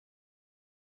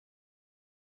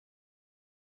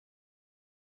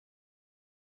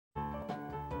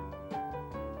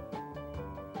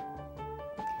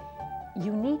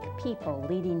Unique people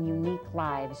leading unique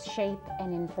lives shape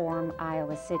and inform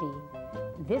Iowa City.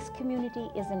 This community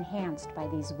is enhanced by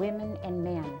these women and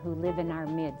men who live in our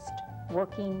midst,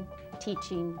 working,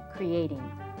 teaching, creating.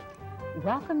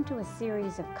 Welcome to a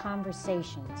series of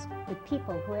conversations with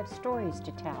people who have stories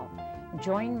to tell.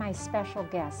 Join my special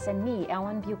guests and me,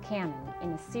 Ellen Buchanan,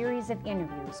 in a series of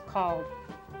interviews called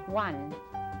One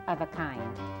of a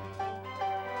Kind.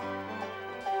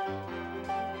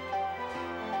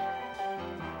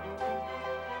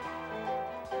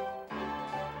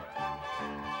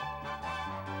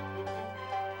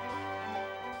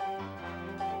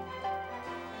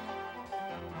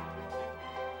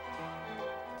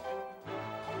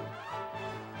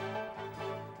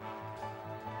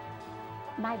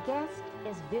 My guest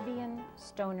is Vivian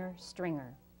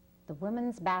Stoner-Stringer, the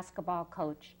women's basketball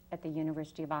coach at the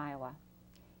University of Iowa.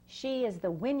 She is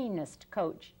the winningest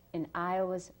coach in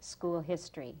Iowa's school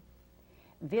history.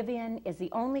 Vivian is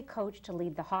the only coach to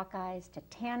lead the Hawkeyes to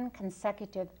 10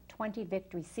 consecutive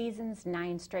 20-victory seasons,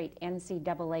 9 straight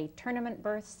NCAA tournament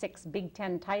berths, 6 Big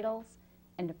Ten titles,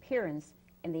 and appearance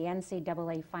in the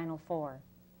NCAA Final Four.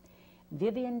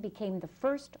 Vivian became the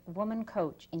first woman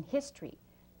coach in history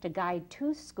to guide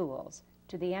 2 schools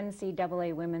to the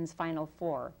NCAA Women's Final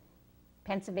Four,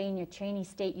 Pennsylvania Cheyney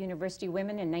State University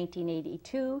women in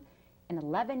 1982, and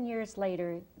 11 years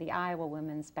later, the Iowa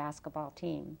women's basketball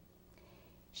team.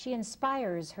 She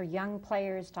inspires her young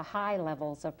players to high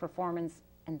levels of performance,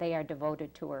 and they are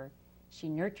devoted to her. She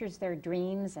nurtures their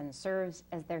dreams and serves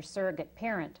as their surrogate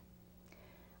parent.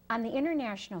 On the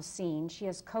international scene, she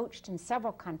has coached in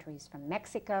several countries, from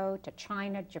Mexico to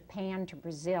China, Japan to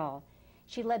Brazil.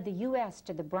 She led the U.S.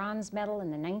 to the bronze medal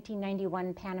in the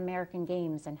 1991 Pan American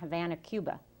Games in Havana,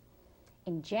 Cuba.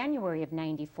 In January of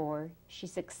 '94, she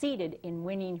succeeded in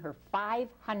winning her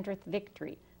 500th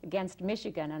victory against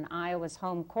Michigan on Iowa's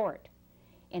home court.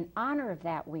 In honor of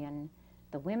that win,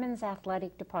 the Women's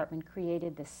Athletic Department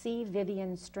created the C.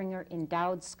 Vivian Stringer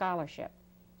Endowed Scholarship.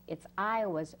 It's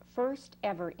Iowa's first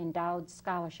ever endowed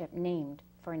scholarship named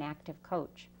for an active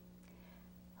coach.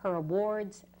 Her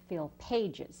awards fill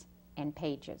pages and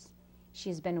pages. She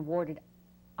has been awarded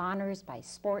honors by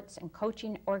sports and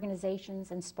coaching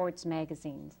organizations and sports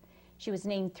magazines. She was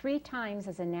named 3 times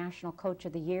as a National Coach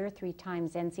of the Year, 3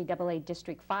 times NCAA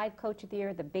District 5 Coach of the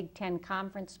Year. The Big Ten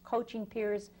Conference coaching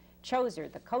peers chose her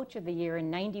the Coach of the Year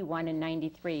in '91 and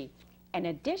 '93. In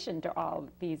addition to all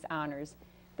these honors,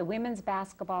 the Women's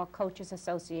Basketball Coaches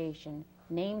Association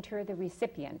named her the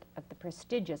recipient of the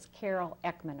prestigious Carol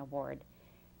Ekman Award.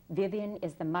 Vivian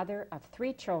is the mother of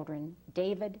 3 children,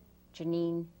 David,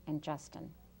 Janine, and Justin.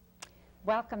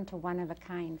 Welcome to One of a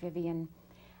Kind, Vivian.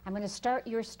 I'm going to start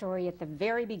your story at the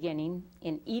very beginning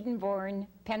in Edenborn,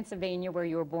 Pennsylvania, where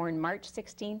you were born March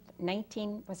 16th,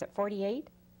 48?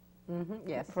 Mm-hmm,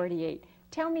 yes. 48.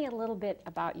 Tell me a little bit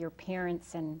about your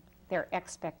parents and their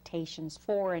expectations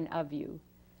for and of you.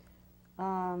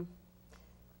 I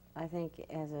think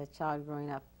as a child growing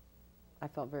up, I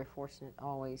felt very fortunate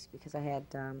always because I had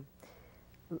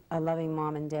a loving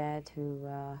mom and dad who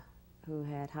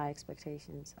had high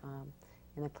expectations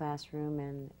in the classroom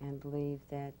and believed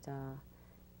that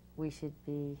we should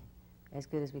be as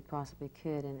good as we possibly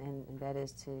could, and that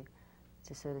is to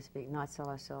so to speak, not sell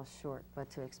ourselves short, but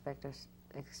to expect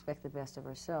the best of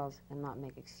ourselves and not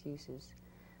make excuses.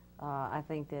 I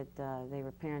think that they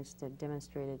were parents that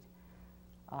demonstrated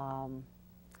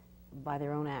by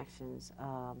their own actions.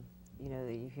 You know,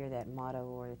 you hear that motto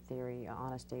or the theory, an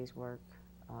honest day's work,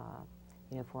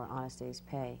 you know, for an honest day's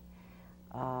pay.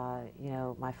 You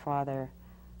know, my father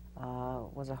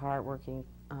was a hard-working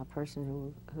person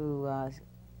who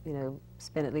you know,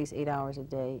 spent at least 8 hours a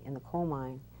day in the coal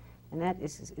mine, and that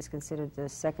is considered the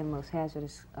second most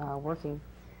hazardous working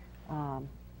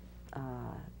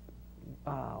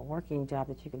job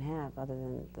that you can have, other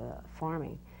than the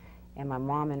farming. And my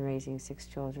mom, in raising 6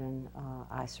 children,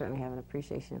 I certainly have an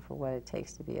appreciation for what it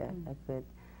takes to be a good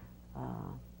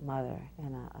mother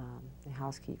and a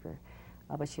housekeeper.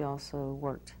 But she also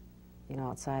worked, you know,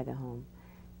 outside the home.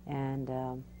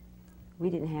 And we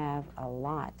didn't have a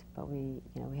lot, but we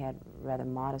had rather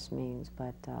modest means,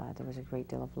 but there was a great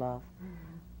deal of love.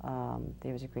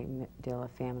 There was a great deal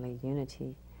of family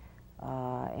unity.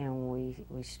 And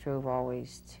we strove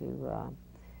always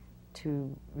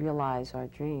to realize our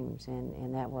dreams,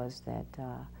 and that was that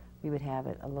we would have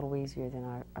it a little easier than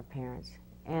our parents.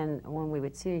 And when we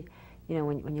would see, you know,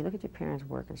 when you look at your parents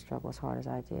work and struggle as hard as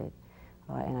I did,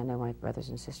 and I know my brothers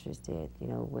and sisters did, you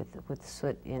know, with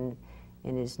soot in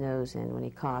his nose, and when he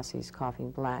coughs, he's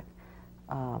coughing black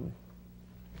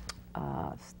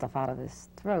stuff out of his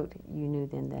throat, you knew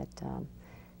then that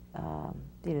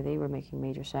you know, they were making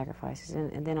major sacrifices.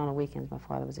 And then on the weekends, my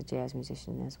father was a jazz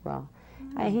musician as well.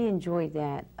 He enjoyed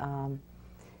that,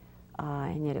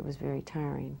 and yet it was very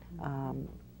tiring.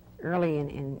 Early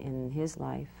in his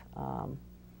life,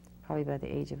 probably by the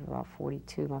age of about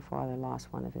 42, my father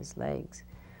lost one of his legs.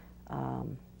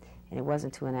 And it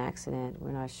wasn't to an accident.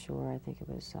 We're not sure. I think it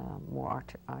was more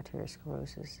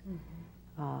arteriosclerosis.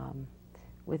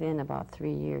 Within about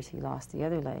 3 years, he lost the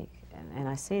other leg. And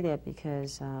I say that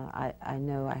because I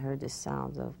know I heard the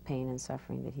sounds of pain and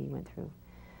suffering that he went through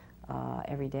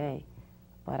every day.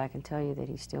 But I can tell you that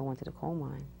he still went to the coal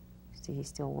mine. See, he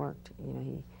still worked. You know,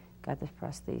 he got the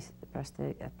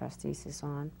prosthesis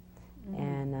on,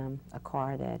 and a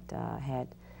car that had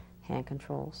hand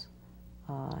controls.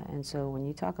 And so when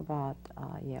you talk about,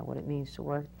 what it means to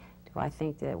work, do I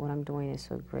think that what I'm doing is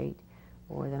so great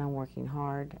or that I'm working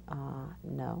hard?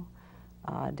 No.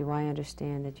 Do I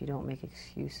understand that you don't make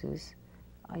excuses?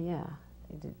 Yeah.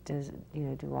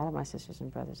 Do all of my sisters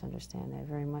and brothers understand that?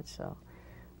 Very much so.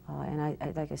 And I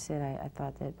like I said, I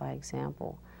thought that by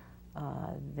example,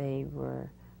 they were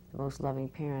the most loving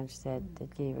parents that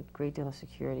gave a great deal of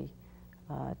security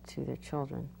to their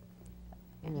children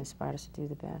and inspired us to do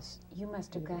the best. You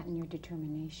must have gotten your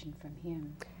determination from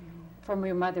him. From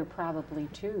your mother probably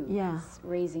too. Yeah.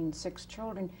 Raising 6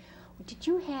 children. Did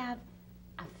you have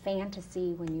a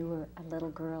fantasy when you were a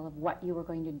little girl of what you were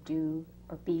going to do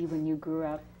or be when you grew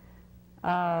up?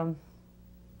 I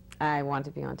wanted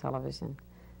to be on television.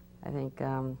 I think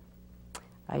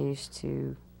I used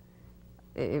to,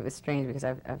 it was strange because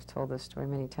I've told this story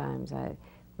many times. I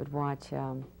would watch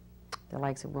the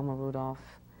likes of Wilma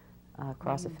Rudolph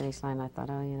cross the finish line. I thought,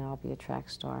 oh, you know, I'll be a track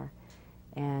star.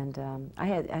 And I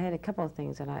had a couple of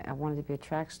things that I wanted to be a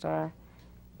track star,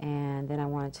 and then I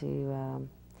wanted to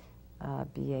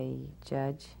be a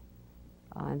judge.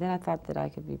 And then I thought that I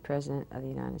could be president of the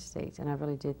United States, and I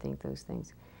really did think those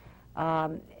things.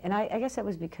 And I guess that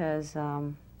was because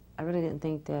I really didn't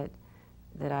think that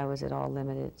I was at all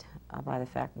limited by the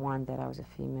fact, one, that I was a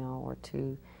female, or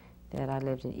two, that I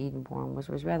lived in Edenbourne, which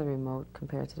was rather remote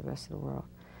compared to the rest of the world,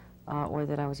 or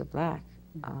that I was a black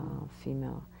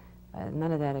female.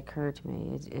 None of that occurred to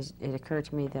me. It occurred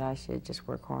to me that I should just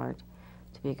work hard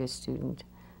to be a good student,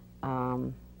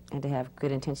 and to have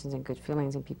good intentions and good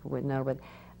feelings, and people would know. But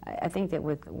I think that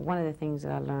with one of the things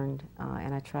that I learned,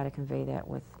 and I try to convey that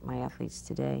with my athletes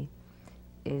today,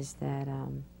 is that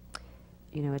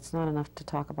you know, it's not enough to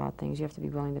talk about things. You have to be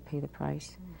willing to pay the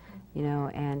price. You know,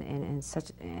 and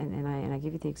I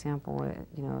give you the example,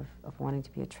 you know, of wanting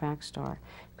to be a track star,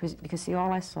 because see,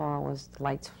 all I saw was the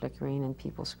lights flickering and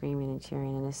people screaming and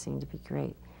cheering, and this seemed to be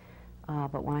great.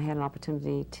 But when I had an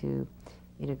opportunity to,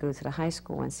 you know, go to the high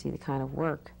school and see the kind of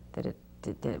work that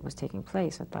was taking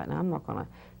place, I thought, no, I'm not going to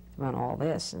run all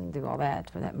this and do all that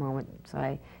for that moment. So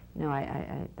I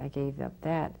gave up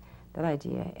that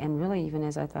idea. And really, even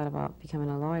as I thought about becoming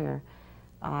a lawyer,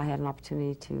 I had an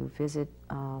opportunity to visit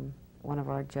one of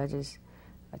our judges'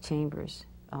 chambers.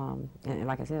 And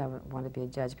like I said, I wanted to be a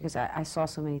judge because I saw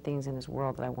so many things in this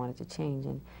world that I wanted to change,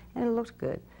 and it looked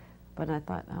good. But I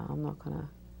thought, no, I'm not going to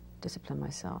discipline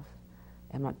myself.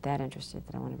 I'm not that interested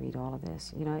that I want to read all of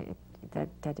this. You know,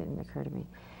 that didn't occur to me.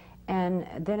 And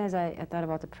then as I thought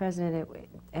about the president,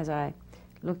 as I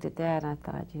looked at that, I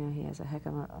thought, you know, he has a heck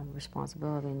of a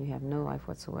responsibility, and you have no life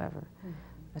whatsoever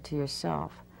to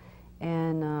yourself.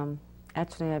 And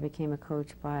actually, I became a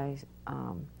coach by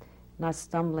not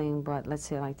stumbling, but let's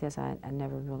say it like this, I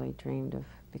never really dreamed of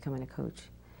becoming a coach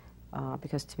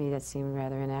because to me that seemed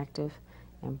rather inactive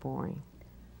and boring.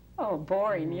 Oh,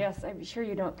 boring, yes. I'm sure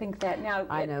you don't think that now.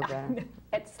 I know better.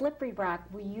 At Slippery Rock,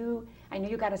 I know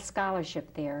you got a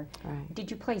scholarship there. Right.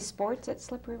 Did you play sports at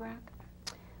Slippery Rock?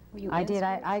 I did.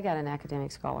 I got an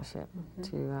academic scholarship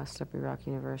to Slippery Rock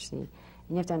University. And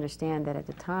you have to understand that at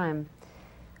the time,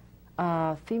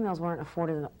 females weren't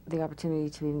afforded the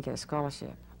opportunity to even get a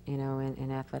scholarship, you know,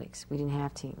 in athletics. We didn't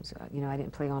have teams. You know, I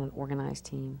didn't play on an organized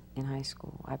team in high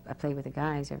school. I played with the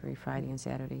guys every Friday and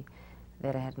Saturday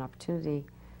that I had an opportunity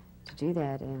to do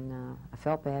that, and I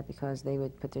felt bad because they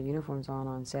would put their uniforms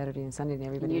on Saturday and Sunday, and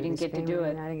everybody you didn't get to do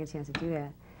it. And I didn't get a chance to do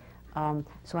that.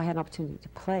 So I had an opportunity to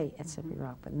play at Slippery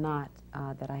Rock, but not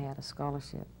that I had a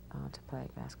scholarship to play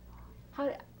basketball.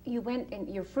 How you went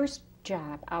in your first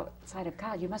job outside of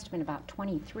college? You must have been about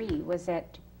 23. Was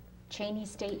that Cheney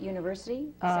State University?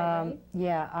 Is that right?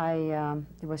 Yeah,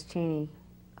 it was Cheney,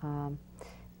 and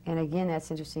again,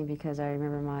 that's interesting because I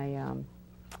remember my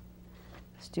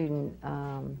student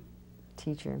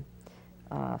teacher,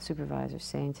 supervisor,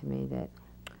 saying to me that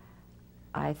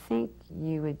I think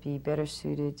you would be better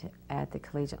suited at the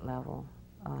collegiate level.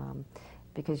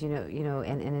 because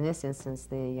and in this instance,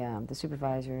 the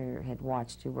supervisor had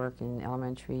watched you work in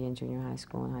elementary and junior high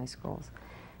school and high schools,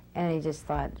 and he just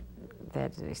thought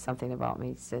that there's something about me.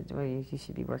 He said, well, you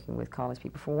should be working with college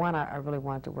people. For one, I really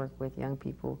wanted to work with young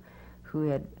people who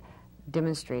had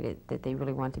demonstrated that they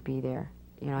really want to be there.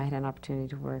 I had an opportunity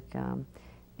to work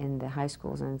in the high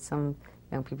schools, and some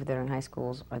young people that are in high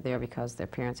schools are there because their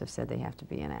parents have said they have to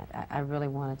be in it. I really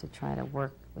wanted to try to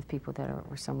work with people that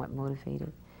were somewhat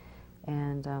motivated,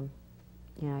 and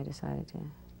I decided to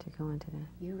go into that.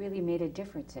 You really made a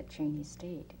difference at Cheney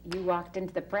State. You walked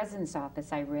into the president's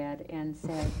office, I read, and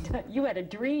said you had a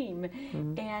dream,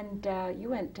 and you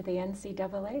went to the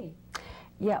NCAA.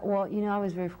 Yeah, well, I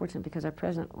was very fortunate because our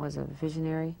president was a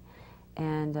visionary,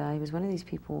 and he was one of these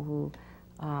people who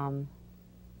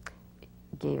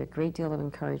gave a great deal of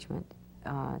encouragement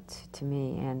to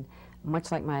me, and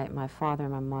much like my father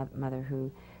and my mother,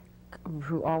 who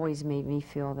always made me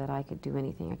feel that I could do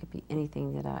anything. I could be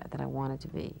anything that I wanted to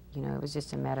be. It was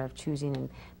just a matter of choosing and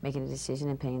making a decision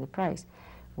and paying the price.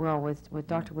 Well, with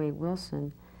Dr. Wade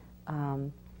Wilson,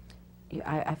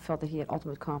 I felt that he had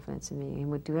ultimate confidence in me and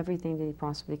would do everything that he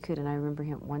possibly could. And I remember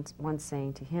him once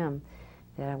saying to him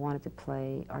that I wanted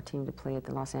our team to play at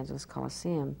the Los Angeles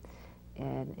Coliseum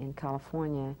in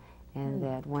California, and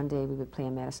that one day we would play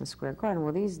in Madison Square Garden.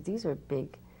 Well, these are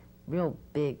real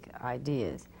big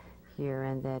ideas here,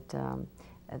 and that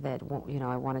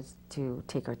I wanted to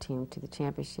take our team to the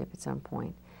championship at some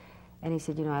point. And he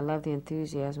said, I love the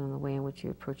enthusiasm and the way in which you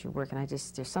approach your work, and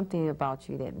there's something about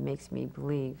you that makes me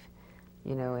believe,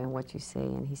 in what you say.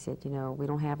 And he said, we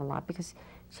don't have a lot, because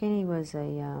Cheney was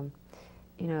a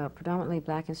predominantly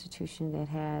black institution that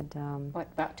had what,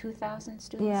 about 2,000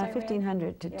 students? Yeah,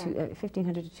 1,500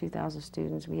 to 2,000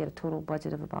 students. We had a total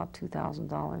budget of about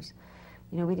 $2,000.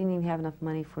 We didn't even have enough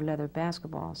money for leather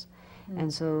basketballs.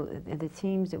 And so the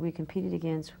teams that we competed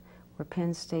against were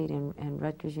Penn State and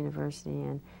Rutgers University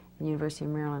and University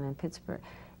of Maryland and Pittsburgh.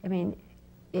 I mean,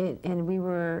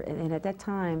 and at that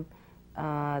time,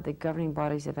 the governing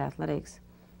bodies of athletics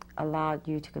allowed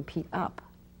you to compete up,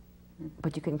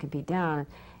 but you couldn't compete down.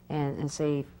 And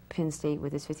say Penn State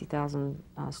with its 50,000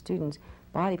 students,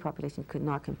 body population could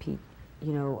not compete,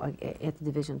 at the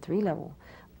Division III level.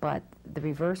 But the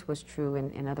reverse was true.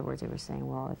 In other words, they were saying,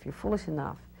 well, if you're foolish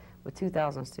enough with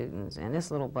 2,000 students and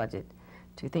this little budget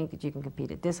to think that you can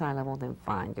compete at this high level, then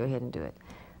fine, go ahead and do it.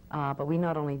 But we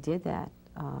not only did that,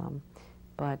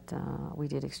 but we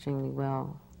did extremely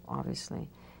well, obviously.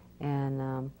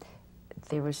 And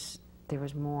there was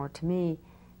more. To me,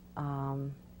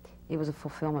 it was a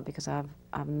fulfillment, because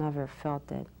I've never felt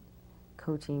that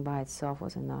coaching by itself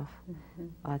was enough.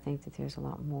 I think that there's a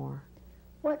lot more.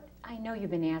 I know you've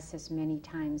been asked this many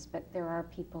times, but there are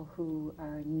people who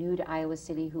are new to Iowa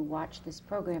City who watch this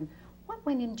program. What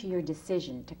went into your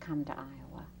decision to come to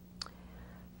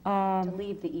Iowa? To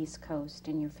leave the East Coast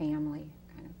and your family,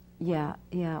 kind of?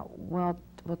 Yeah. Well,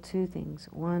 two things.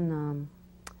 One,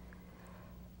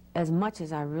 as much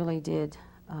as I really did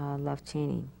love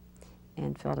Cheney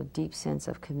and felt a deep sense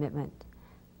of commitment,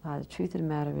 the truth of the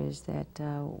matter is that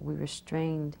we were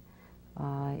strained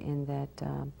in that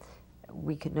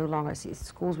we could no longer see.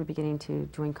 Schools were beginning to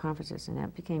join conferences, and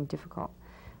that became difficult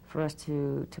for us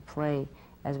to play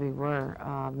as we were.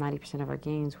 90% of our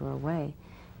games were away,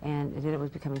 and then it was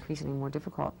becoming increasingly more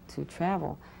difficult to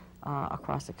travel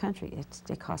across the country.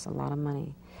 It cost a lot of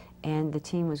money, and the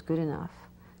team was good enough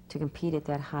to compete at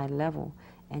that high level,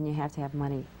 and you have to have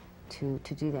money to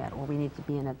do that, or we need to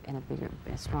be in a bigger,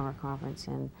 stronger conference.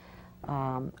 And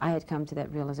I had come to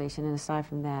that realization, and aside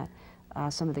from that,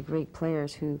 some of the great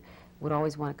players who would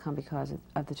always want to come because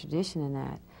of the tradition in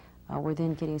that were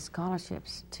then getting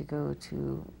scholarships to go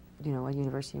to, a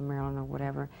University of Maryland or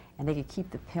whatever, and they could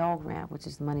keep the Pell Grant, which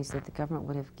is the monies that the government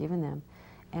would have given them,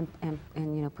 and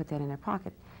put that in their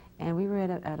pocket. And we were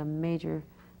at a major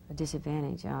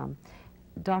disadvantage.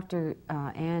 Dr.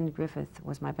 Ann Griffith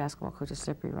was my basketball coach at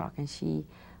Slippery Rock, and she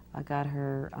got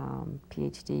her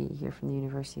PhD here from the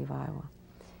University of Iowa.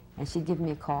 And she'd give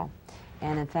me a call.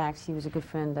 And in fact, she was a good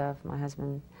friend of my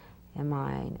husband and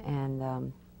mine,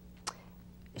 and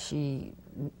she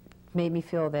made me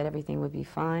feel that everything would be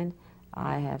fine.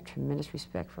 I have tremendous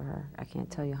respect for her. I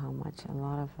can't tell you how much, a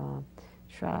lot of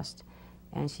trust.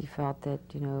 And she felt that,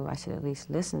 I should at least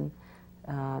listen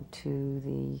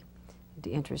to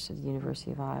the interests of the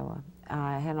University of Iowa.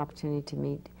 I had an opportunity to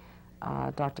meet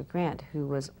Dr. Grant, who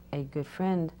was a good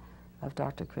friend of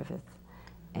Dr. Griffith.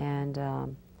 And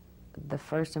the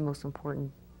first and most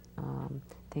important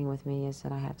thing with me is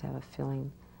that I have to have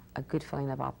a good feeling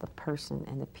about the person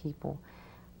and the people.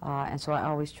 And so I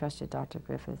always trusted Dr.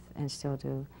 Griffith, and still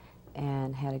do.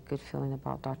 and had a good feeling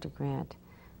about Dr. Grant,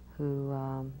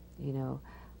 who, you know,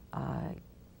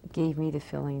 gave me the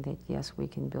feeling that, yes, we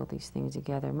can build these things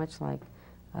together, much like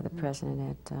the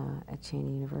president at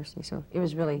Cheney University. So it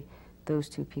was really those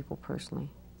two people personally.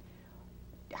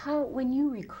 When you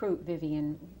recruit,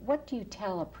 Vivian, what do you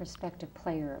tell a prospective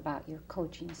player about your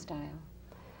coaching style?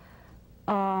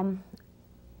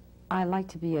 I like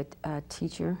to be a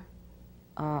teacher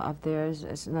of theirs.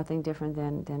 It's nothing different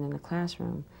than in the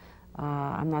classroom.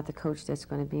 I'm not the coach that's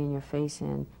going to be in your face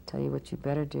and tell you what you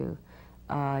better do.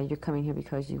 You're coming here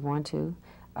because you want to.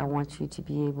 I want you to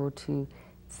be able to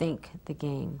think the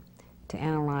game, to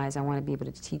analyze. I want to be able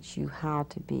to teach you how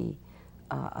to be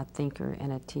a thinker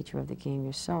and a teacher of the game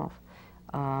yourself.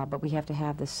 But we have to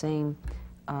have the same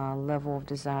level of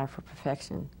desire for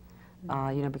perfection,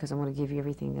 you know, because I want to give you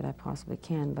everything that I possibly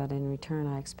can, but in return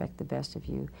I expect the best of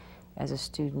you as a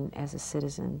student, as a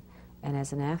citizen, and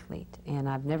as an athlete. And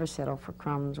I've never settled for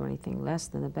crumbs or anything less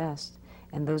than the best.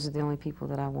 And those are the only people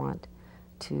that I want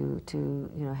to you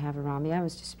know, have around me. I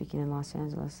was just speaking in Los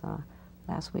Angeles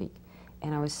last week,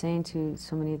 and I was saying to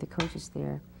so many of the coaches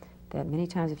there that many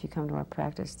times if you come to our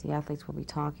practice, the athletes will be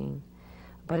talking,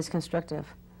 but it's constructive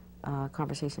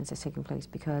conversations that's taking place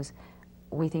because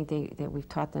we think that we've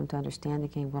taught them to understand the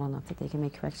game well enough that they can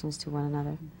make corrections to one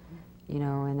another, you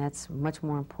know, and that's much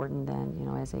more important than, you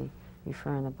know, as they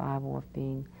refer in the Bible of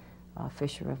being a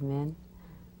fisher of men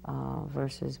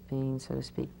versus being, so to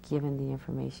speak, given the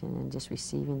information and just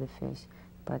receiving the fish,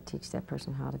 but teach that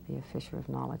person how to be a fisher of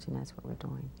knowledge, and that's what we're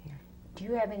doing here. Do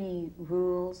you have any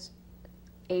rules,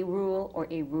 a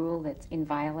rule that's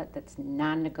inviolate, that's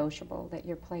non-negotiable, that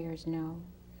your players know?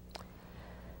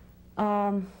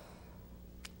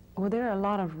 Well, there are a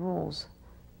lot of rules,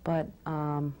 but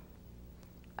I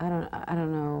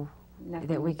don't know Nothing.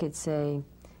 that we could say.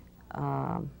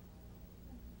 You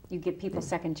give people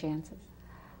second chances?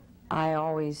 I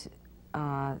always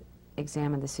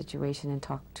examine the situation and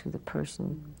talk to the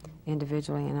person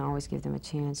individually, and I always give them a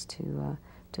chance to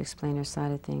explain their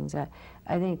side of things. I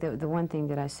think the one thing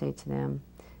that I say to them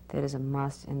that is a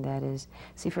must, and that is,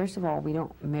 see, first of all, we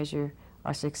don't measure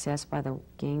our success by the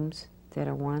games that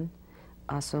are won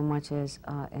so much as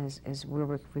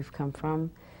where we've come from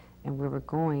and where we're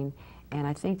going. And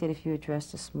I think that if you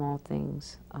address the small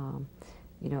things,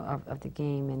 you know, of the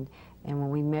game, and when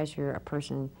we measure a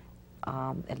person,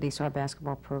 at least our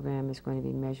basketball program is going to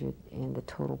be measured in the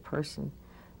total person,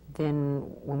 then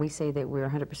when we say that we're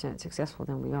 100% successful,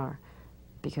 then we are,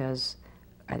 because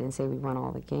I didn't say we won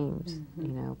all the games,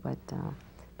 you know, but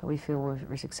we feel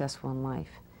we're successful in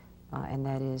life, and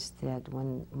that is that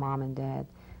when mom and dad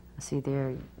see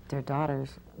their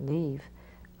daughters leave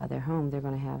their home, they're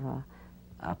going to have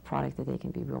a product that they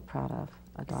can be real proud of.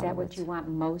 Is that what you want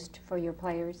most for your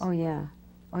players? Oh, yeah.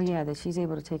 Oh, yeah, that she's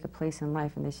able to take a place in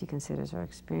life and that she considers her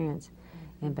experience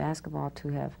in basketball to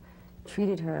have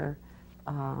treated her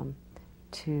and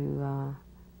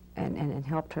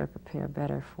helped her prepare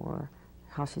better for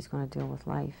how she's going to deal with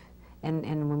life.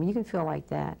 And when you can feel like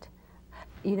that,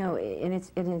 you know, and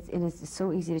it's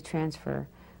so easy to transfer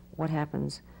what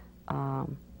happens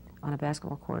on a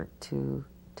basketball court to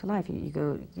life. You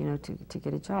go, you know, to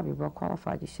get a job. You're well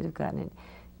qualified. You should have gotten it.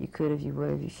 You could have, you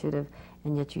would have, you should have,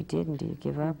 and yet you didn't. Do you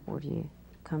give up, or do you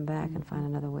come back and find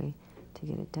another way to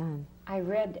get it done? I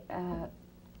read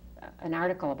an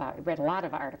article I read a lot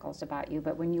of articles about you,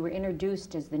 but when you were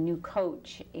introduced as the new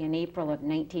coach in April of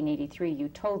 1983, you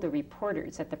told the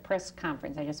reporters at the press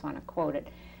conference, I just want to quote it,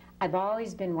 "I've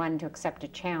always been one to accept a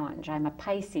challenge. I'm a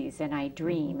Pisces and I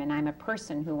dream, and I'm a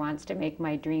person who wants to make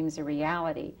my dreams a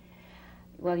reality."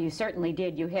 Well, you certainly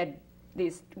did. You had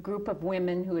this group of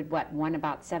women who had, won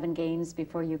about 7 games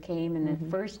before you came, and the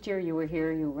first year you were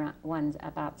here, you won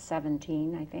about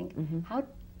 17, I think.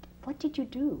 What did you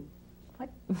do? What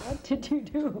did you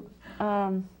do?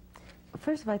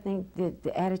 First of all, I think that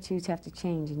the attitudes have to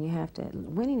change, and you have to,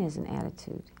 winning is an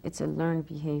attitude. It's a learned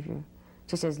behavior,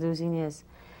 just as losing is.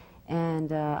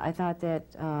 And I thought that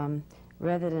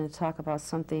rather than talk about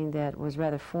something that was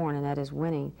rather foreign, and that is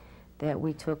winning, that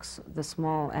we took the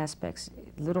small aspects,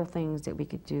 little things that we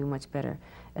could do much better,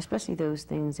 especially those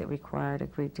things that required a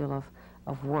great deal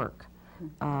of work.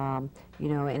 You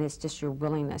know, and it's just your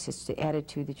willingness, it's the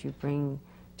attitude that you bring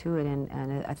to it,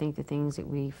 and I think the things that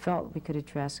we felt we could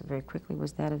address very quickly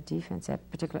was that of defense. That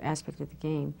particular aspect of the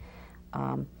game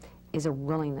is a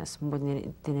willingness more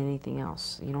than anything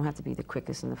else. You don't have to be the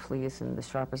quickest and the fleetest and the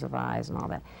sharpest of eyes and all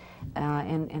that.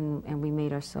 And we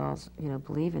made ourselves, you know,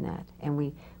 believe in that, and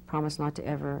we promise not to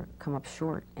ever come up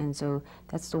short. And so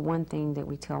that's the one thing that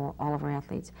we tell all of our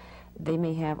athletes. They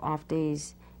may have off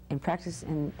days in practice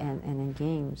and in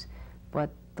games, but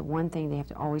the one thing they have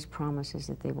to always promise is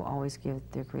that they will always give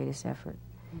their greatest effort.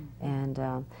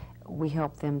 And we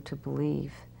help them to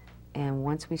believe. And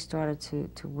once we started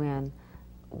to win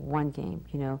one game,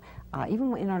 you know,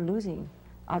 even in our losing,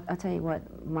 I'll tell you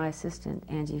what, my assistant,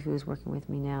 Angie, who is working with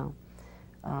me now,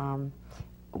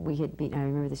 we had beaten, I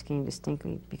remember this game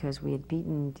distinctly because we had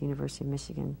beaten the University of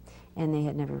Michigan, and they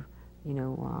had never, you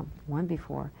know, won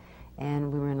before.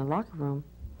 And we were in the locker room,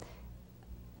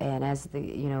 and as the,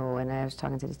 you know, and I was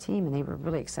talking to the team, and they were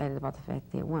really excited about the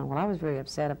fact they had won. Well, I was very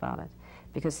upset about it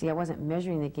because, see, I wasn't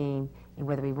measuring the game and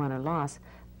whether we won or lost,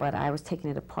 but I was taking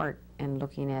it apart and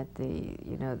looking at the,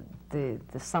 you know,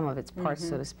 the sum of its parts,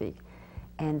 so to speak.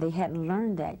 And they hadn't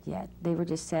learned that yet. They were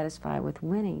just satisfied with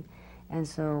winning. And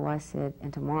so I said,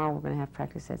 and tomorrow we're going to have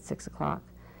practice at 6 o'clock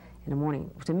in the morning.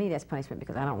 To me, that's punishment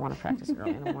because I don't want to practice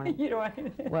early in the morning. You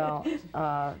don't. Well,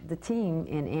 the team,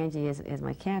 and Angie as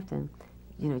my captain,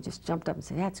 you know, just jumped up and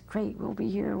said, "That's great. We'll be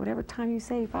here whatever time you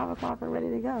say, 5 o'clock, we're ready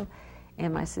to go."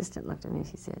 And my assistant looked at me and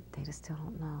she said, "They just still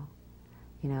don't know,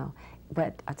 you know."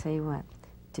 But I'll tell you what,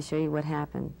 to show you what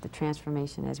happened, the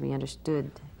transformation as we understood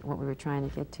what we were trying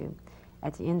to get to,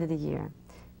 at the end of the year,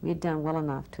 we had done well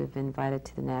enough to have been invited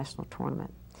to the national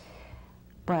tournament.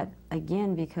 But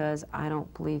again, because I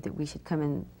don't believe that we should come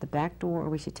in the back door or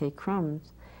we should take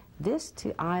crumbs, this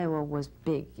to Iowa was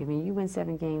big. I mean, you win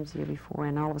 7 games the year before,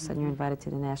 and all of a sudden you're invited to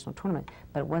the national tournament.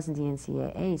 But it wasn't the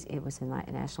NCAAs, it was the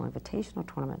National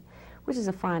Invitational Tournament, which is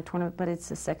a fine tournament, but it's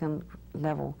the second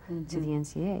level to the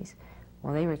NCAAs.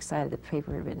 Well, they were excited. The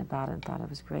paper had written about it and thought it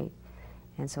was great.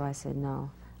 And so I said,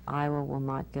 no, Iowa will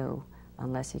not go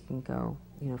unless it can go,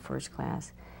 you know, first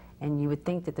class. And you would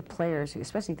think that the players,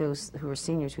 especially those who were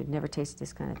seniors who had never tasted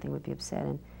this kind of thing, would be upset.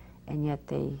 And yet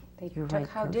you're took, right,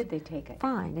 how Coach. did they take it?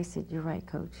 Fine. They said, "You're right,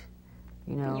 Coach."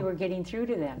 You know. You were getting through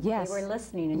to them. Yes. They were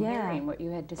listening and hearing what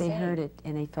you had to say. They heard it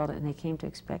and they felt it and they came to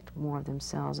expect more of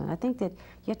themselves. And I think that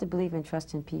you have to believe and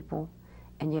trust in people,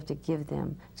 and you have to give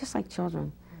them, just like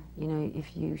children. You know,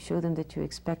 if you show them that you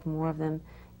expect more of them,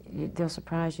 they'll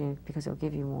surprise you because they'll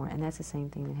give you more. And that's the same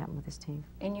thing that happened with this team.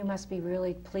 And you must be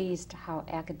really pleased how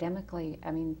academically,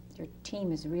 I mean, your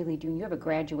team is really doing, you have a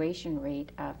graduation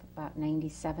rate of about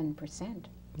 97%.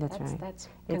 That's right. That's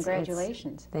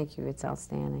congratulations. Thank you. It's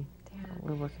outstanding. Yeah.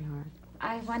 We're working hard.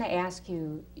 I want to ask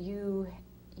you, you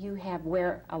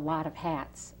wear a lot of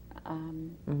hats.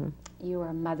 You are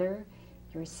a mother,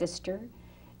 you're a sister,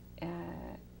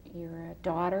 you're a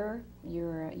daughter,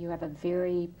 you have a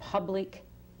very public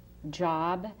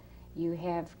job. You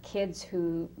have kids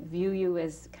who view you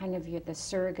as kind of the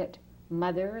surrogate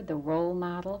mother, the role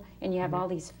model, and you have all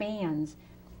these fans.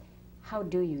 How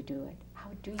do you do it? How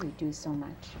do you do so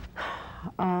much?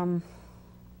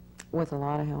 With a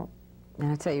lot of help.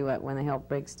 And I tell you what, when the help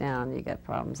breaks down, you got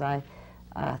problems.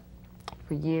 For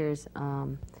years,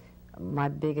 the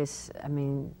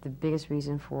biggest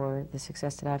reason for the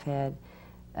success that I've had,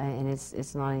 and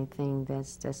it's not anything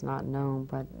that's not known,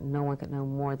 but no one could know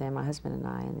more than my husband and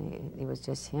I, and it was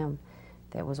just him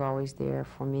that was always there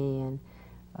for me,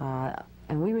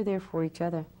 and we were there for each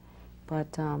other,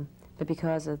 but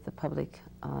because of the public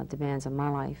demands of my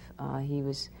life, he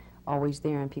was always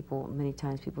there, and many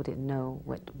times people didn't know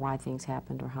why things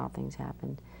happened or how things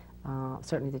happened.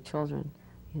 Certainly the children,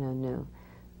 you know, knew.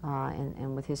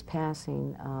 And with his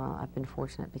passing, I've been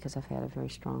fortunate because I've had a very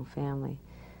strong family.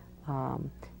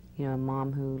 You know, a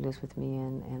mom who lives with me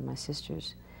and my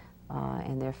sisters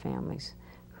and their families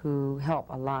who help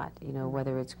a lot, you know,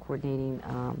 whether it's coordinating,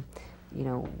 you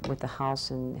know, with the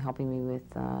house and helping me with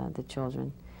the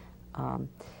children. And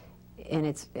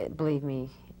believe me,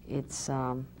 it's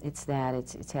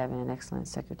having an excellent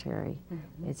secretary.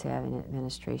 It's having an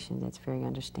administration that's very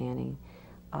understanding.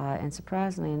 And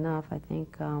surprisingly enough, I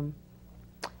think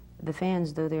the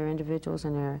fans, though they're individuals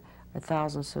and they're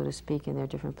thousands, so to speak, in their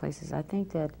different places, I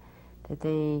think that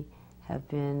they have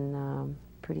been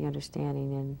pretty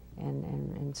understanding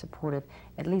and supportive.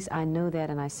 At least I know that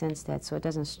and I sense that, so it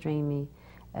doesn't strain me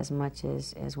as much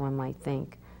as one might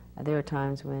think. There are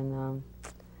times when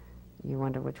you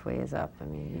wonder which way is up. I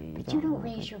mean, but you don't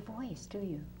raise your voice, do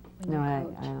you? No, I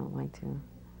don't like to.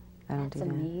 I don't do that.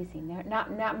 That's amazing. There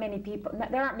not many people.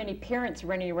 There aren't many parents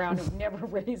running around who've never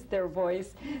raised their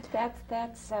voice.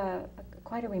 That's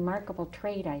quite a remarkable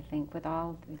trait, I think, with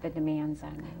all the demands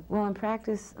on you. Well, in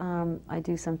practice, I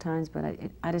do sometimes, but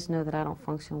I just know that I don't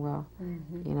function well.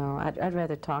 You know, I'd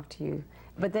rather talk to you.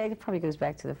 But that probably goes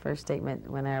back to the first statement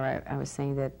when I was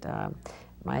saying that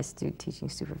my teaching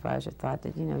supervisor thought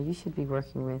that, you know, you should be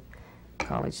working with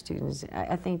college students.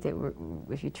 I think that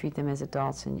if you treat them as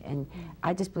adults, and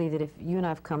I just believe that if you and I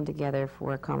have come together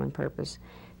for a common purpose,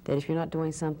 that if you're not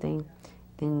doing something,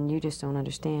 then you just don't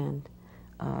understand.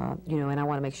 You know, and I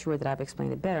want to make sure that I've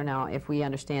explained it better. Now, if we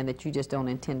understand that you just don't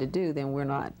intend to do, then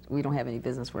we don't have any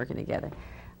business working together.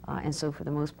 And so for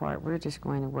the most part, we're just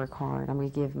going to work hard. I'm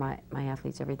going to give my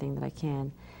athletes everything that I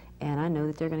can. And I know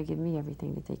that they're going to give me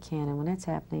everything that they can. And when that's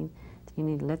happening, you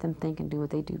need to let them think and do what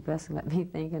they do best, and let me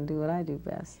think and do what I do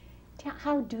best.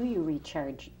 How do you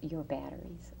recharge your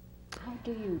batteries? How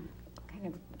do you kind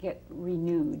of get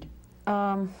renewed?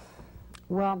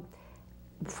 Well,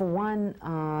 for one,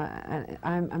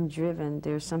 I'm driven.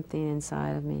 There's something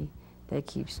inside of me that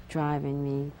keeps driving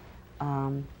me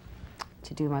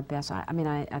to do my best. I mean,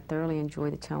 I thoroughly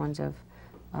enjoy the challenge of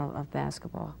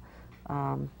basketball.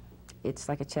 It's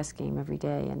like a chess game every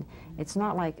day, and it's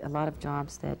not like a lot of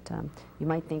jobs that you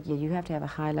might think, yeah, you have to have a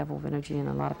high level of energy and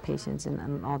a lot of patience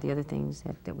and all the other things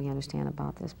that we understand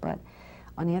about this. But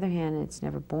on the other hand, it's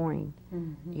never boring.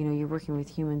 Mm-hmm. You know, you're working with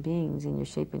human beings and you're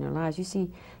shaping their lives.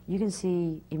 You can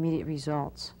see immediate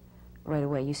results right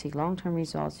away. You see long-term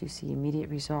results, you see immediate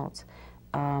results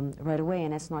right away,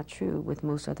 and that's not true with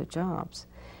most other jobs.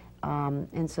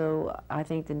 And so I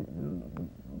think that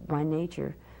my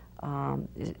nature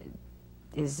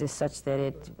is just such that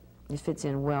it fits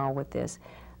in well with this.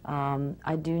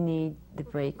 I do need the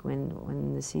break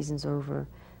when the season's over.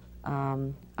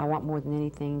 I want more than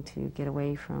anything to get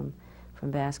away from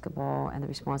basketball and the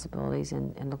responsibilities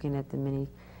and looking at the many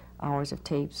hours of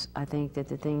tapes. I think that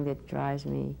the thing that drives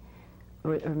me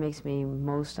or makes me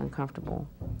most uncomfortable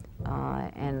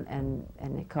and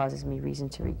it causes me reason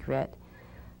to regret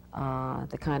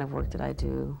the kind of work that I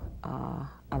do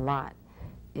a lot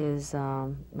is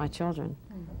my children.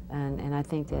 Mm-hmm. And I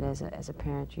think that as a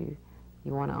parent you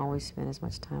want to always spend as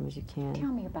much time as you can. Tell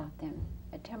me about them.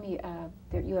 Tell me,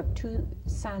 you have two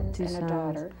sons and a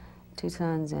daughter. 2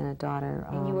 sons and a daughter.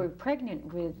 And you were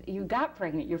pregnant you got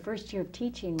pregnant your first year of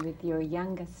teaching with your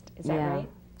youngest, is that right?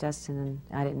 Justin, and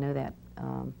I didn't know that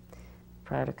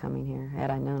prior to coming here.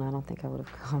 Had I known, I don't think I would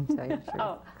have come, to tell you the truth.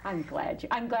 Oh, I'm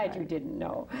glad you didn't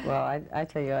know. Well, I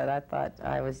tell you what, I thought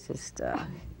I was just,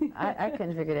 I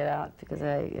couldn't figure it out because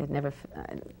I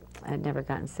had never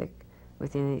gotten sick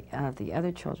with any of the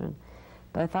other children.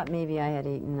 But I thought maybe I had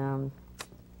eaten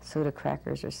soda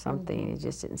crackers or something. Mm-hmm. It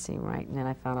just didn't seem right. And then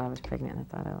I found out I was pregnant, and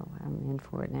I thought, oh, I'm in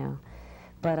for it now.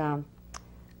 But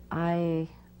I,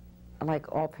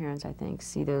 like all parents, I think,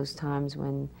 see those times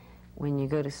when you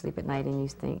go to sleep at night and you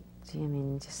think, gee, I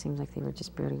mean, it just seems like they were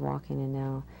just barely walking, and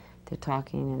now they're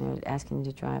talking and they're asking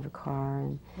you to drive a car,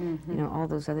 and you know, all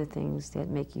those other things that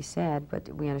make you sad. But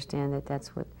we understand that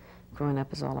that's what growing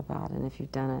up is all about. And if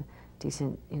you've done a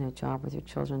decent, job with your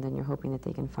children, then you're hoping that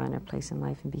they can find their place in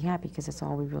life and be happy, because that's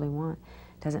all we really want.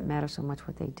 It doesn't matter so much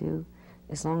what they do,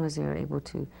 as long as they're able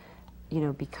to,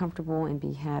 be comfortable and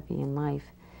be happy in life.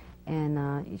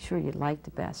 And sure, you'd like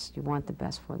the best, you want the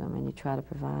best for them, and you try to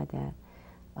provide that.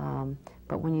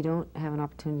 But when you don't have an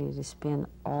opportunity to spend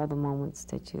all the moments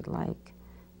that you'd like,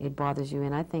 it bothers you.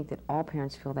 And I think that all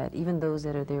parents feel that, even those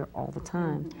that are there all the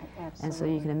time. Absolutely. And so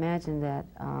you can imagine that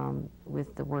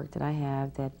with the work that I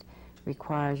have that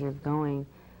requires you're going,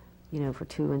 for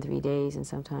 2 and 3 days and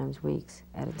sometimes weeks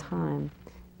at a time,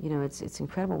 it's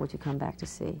incredible what you come back to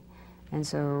see. And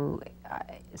so,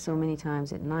 so many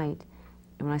times at night,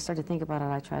 and when I start to think about it,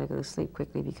 I try to go to sleep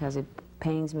quickly, because it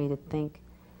pains me to think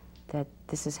that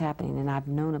this is happening, and I've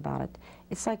known about it.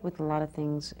 It's like with a lot of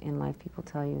things in life, people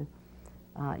tell you,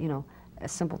 a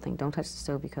simple thing, don't touch the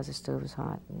stove because the stove is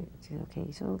hot.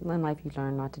 Okay, so in life you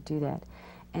learn not to do that.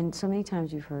 And so many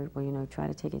times you've heard, well, try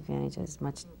to take advantage as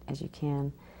much as you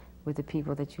can with the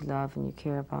people that you love and you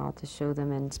care about, to show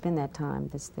them and spend that time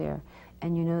that's there.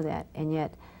 And you know that, and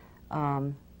yet,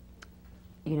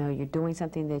 you're doing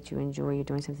something that you enjoy, you're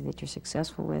doing something that you're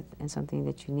successful with, and something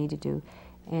that you need to do,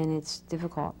 and it's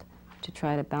difficult to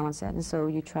try to balance that. And so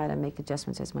you try to make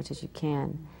adjustments as much as you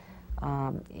can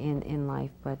in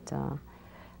life, but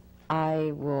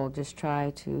I will just try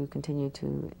to continue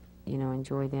to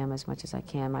enjoy them as much as I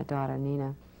can. My daughter,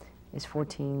 Nina, is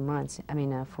 14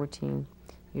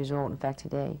 years old, in fact,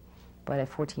 today. But at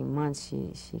 14 months,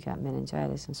 she got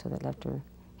meningitis, and so that left her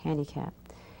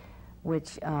handicapped,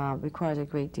 which requires a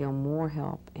great deal more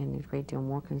help and a great deal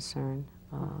more concern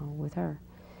with her.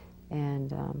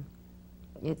 And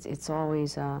it's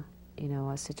always, a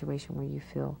situation where you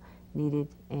feel needed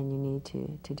and you need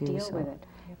to do so. Deal with it.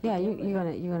 Yeah, you're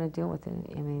gonna deal with it.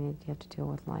 I mean, you have to deal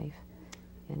with life.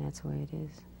 And that's the way it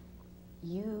is.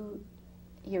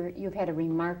 You've had a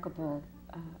remarkable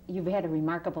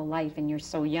life, and you're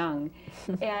so young.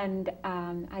 And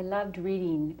I loved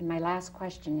reading. And my last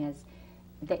question is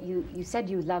that you said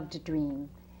you loved to dream.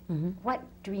 Mm-hmm. What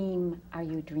dream are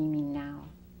you dreaming now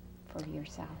for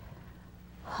yourself?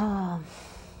 I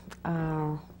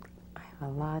have a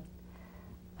lot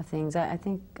of things. I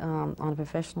think on a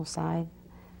professional side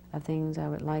of things, I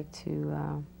would like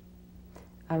to.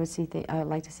 I would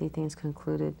like to see things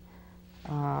concluded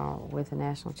with a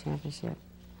national championship,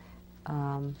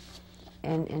 and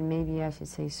maybe I should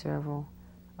say several.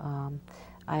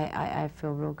 I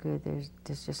feel real good.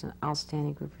 There's just an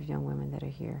outstanding group of young women that are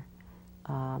here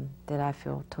that I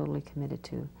feel totally committed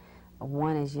to.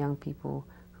 One is young people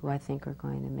who I think are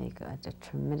going to make a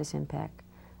tremendous impact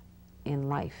in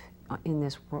life, on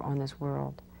this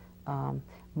world,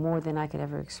 more than I could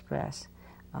ever express.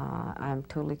 I'm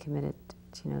totally committed,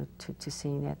 to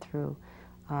seeing that through.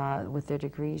 With their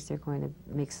degrees, they're going to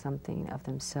make something of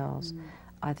themselves. Mm-hmm.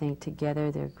 I think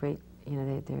together they're great.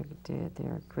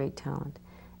 They're a great talent,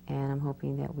 and I'm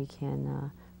hoping that we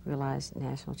can realize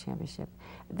national championship.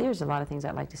 There's a lot of things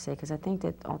I'd like to say, because I think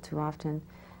that all too often,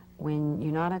 when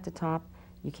you're not at the top,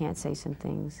 you can't say some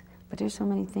things. But there's so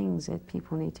many things that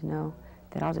people need to know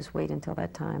that I'll just wait until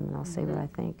that time, and I'll say what I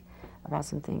think about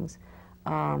some things.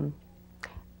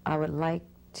 I would like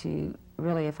to,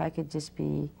 really, if I could just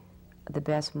be the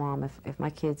best mom, if my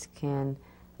kids can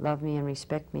love me and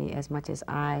respect me as much as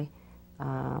I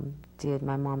did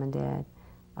my mom and dad,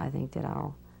 I think that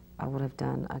I would have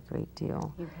done a great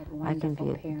deal. You had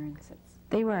wonderful parents.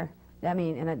 They were. I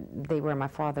mean, they were. My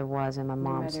father was, and my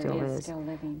mom still is. Still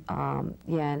living.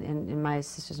 Yeah, and my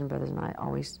sisters and brothers and I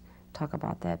always talk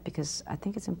about that, because I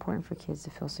think it's important for kids to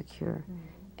feel secure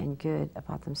and good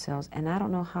about themselves. And I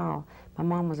don't know how. My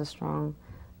mom was a strong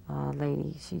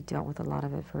lady. She dealt with a lot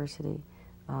of adversity,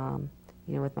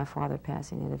 with my father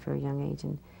passing at a very young age,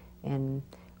 and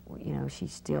she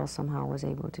still somehow was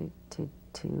able to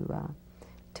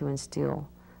instill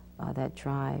that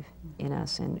drive in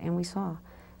us, and we saw.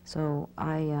 So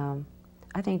I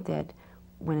think that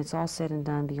when it's all said and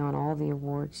done, beyond all the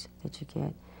awards that you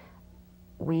get,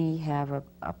 we have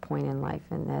a point in life,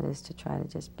 and that is to try to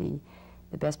just be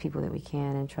the best people that we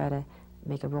can and try to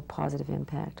make a real positive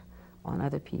impact on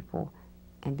other people.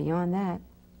 And beyond that,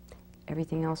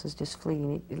 everything else is just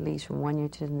fleeting. It leads from one year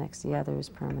to the next. The other is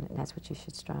permanent, and that's what you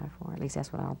should strive for. At least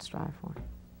that's what I'll strive for.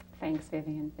 Thanks,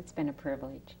 Vivian. It's been a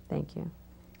privilege. Thank you.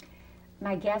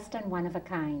 My guest on One of a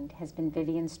Kind has been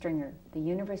Vivian Stringer, the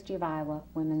University of Iowa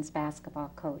women's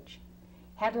basketball coach.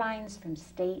 Headlines from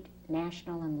state,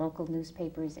 national, and local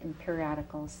newspapers and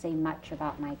periodicals say much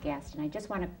about my guest, and I just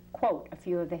want to quote a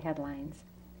few of the headlines.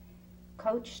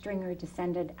 Coach Stringer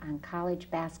descended on college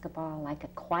basketball like a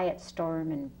quiet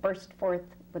storm and burst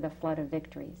forth with a flood of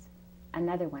victories.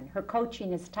 Another one, her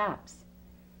coaching is tops.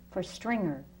 For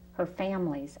Stringer, her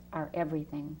families are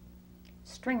everything.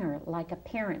 Stringer like a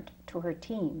parent to her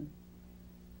team.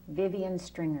 Vivian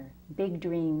Stringer, big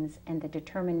dreams and the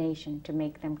determination to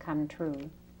make them come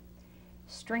true.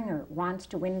 Stringer wants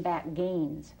to win back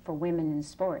gains for women in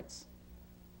sports.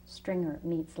 Stringer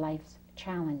meets life's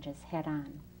challenges head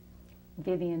on.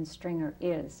 Vivian Stringer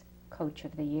is Coach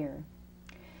of the Year.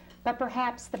 But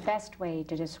perhaps the best way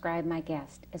to describe my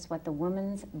guest is what the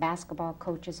Women's Basketball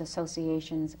Coaches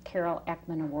Association's Carol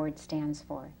Ekman Award stands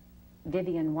for.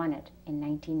 Vivian won it in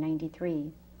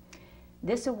 1993.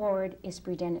 This award is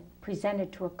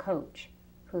presented to a coach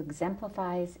who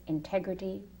exemplifies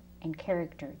integrity and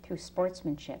character through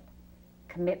sportsmanship,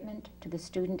 commitment to the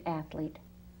student athlete,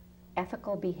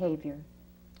 ethical behavior,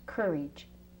 courage,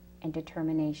 and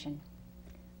determination.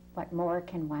 What more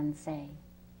can one say?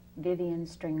 Vivian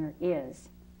Stringer is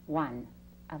one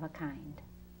of a kind.